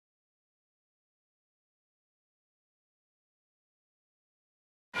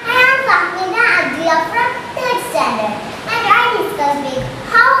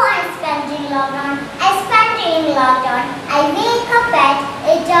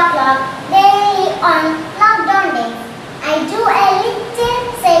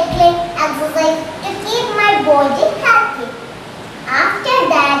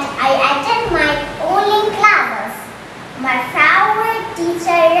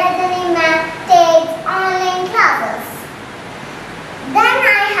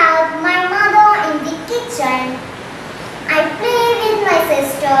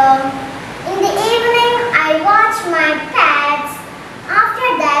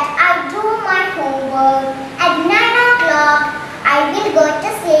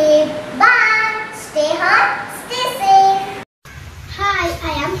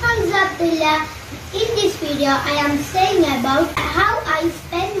video I am saying about how I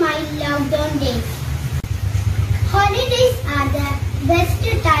spend my lockdown days. Holidays are the best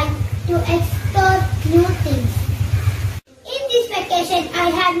time to explore new things. In this vacation I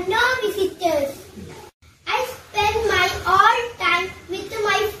had no visitors. I spend my all time with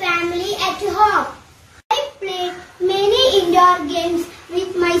my family at home. I play many indoor games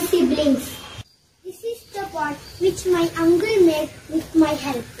with my siblings. This is the pot which my uncle made with my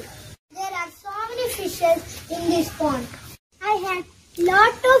help. There are so many fishes in this pond. I had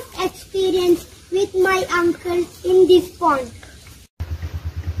lot of experience with my uncle in this pond.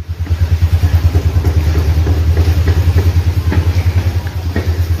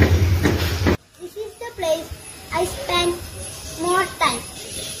 This is the place I spend more time.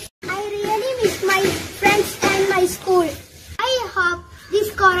 I really miss my friends and my school. I hope this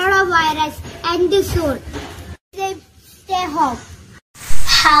coronavirus ends soon. Stay home.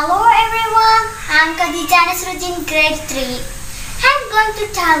 Hello everyone, I'm Khadija Nasruddin, grade 3. I'm going to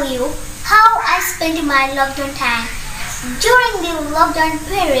tell you how I spent my lockdown time. During the lockdown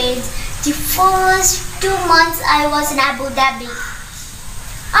period, the first 2 months I was in Abu Dhabi.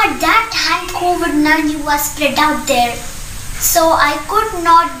 At that time, COVID-19 was spread out there, so I could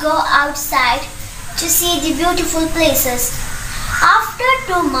not go outside to see the beautiful places.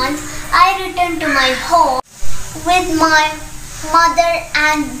 After 2 months, I returned to my home with my mother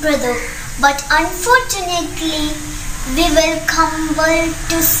and brother, but unfortunately we were compelled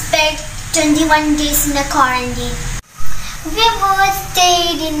to spend 21 days in a quarantine. We were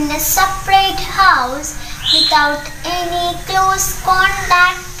stayed in a separate house without any close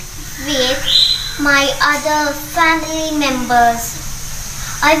contact with my other family members.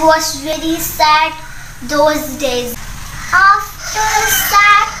 I was very sad those days. After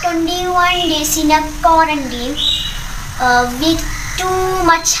sad 21 days in a quarantine, with too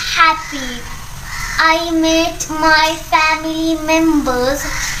much happy, I met my family members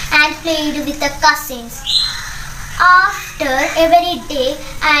and played with the cousins. After every day,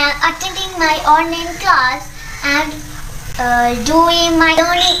 I am attending my online class and doing my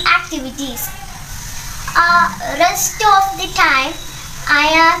learning activities. Rest of the time, I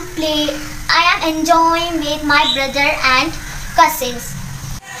am enjoying with my brother and cousins.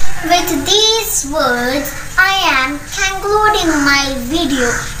 With these words, I am concluding my video.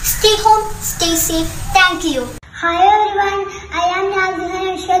 Stay home, stay safe. Thank you. Hi everyone, I am Nazhan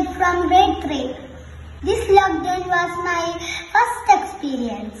Arshad from grade 3. This lockdown was my first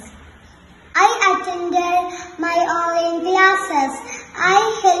experience. I attended my online classes. I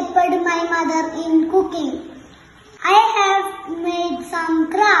helped my mother in cooking. I have made some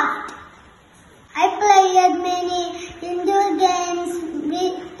craft. I played many indoor games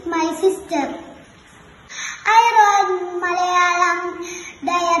with my sister. I wrote Malayalam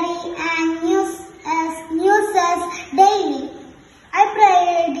diary and news daily. I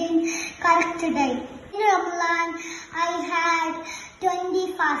prayed in correct day. In Ramadan, I had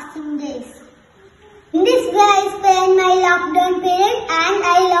 20 fasting days. In this way, I spent my lockdown period and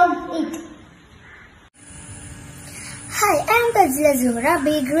I loved it. Hi, I am Fazila Zuhra,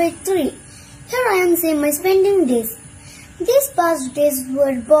 B grade 3. Here I am saying my spending days. These past days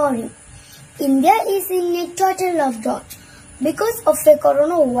were boring. India is in a total lockdown because of the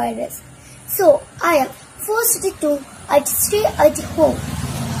coronavirus. So I am forced to stay at home.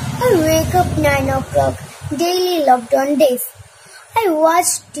 I wake up 9 o'clock daily lockdown days. I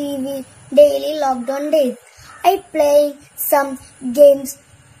watch TV daily lockdown days. I play some games,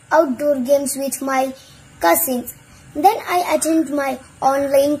 outdoor games with my cousins. Then I attend my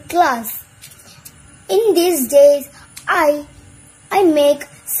online class. In these days, I make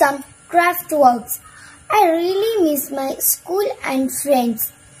some craft works. I really miss my school and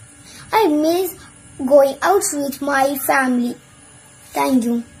friends. I miss going out with my family. Thank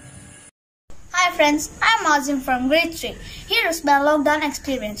you. Hi friends, I am Azim from grade 3. Here is my lockdown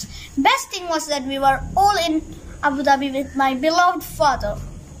experience. Best thing was that we were all in Abu Dhabi with my beloved father.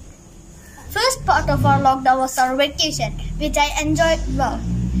 First part of our lockdown was our vacation, which I enjoyed well.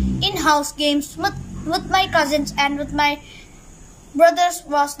 In-house games with my cousins and with my brothers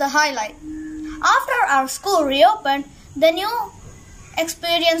was the highlight. After our school reopened, the new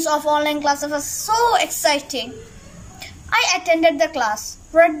experience of online classes was so exciting. I attended the class,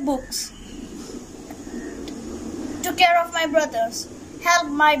 read books, took care of my brothers,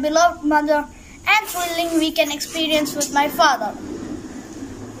 helped my beloved mother, and thrilling weekend experience with my father.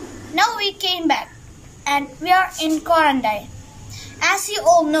 Now we came back and we are in quarantine. As you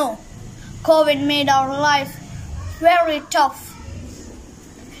all know, COVID made our life very tough.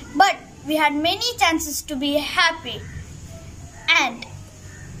 But we had many chances to be happy. And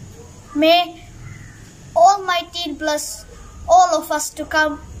may Almighty bless all of us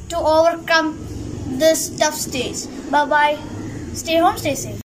to overcome this tough stage. Bye bye. Stay home, stay safe.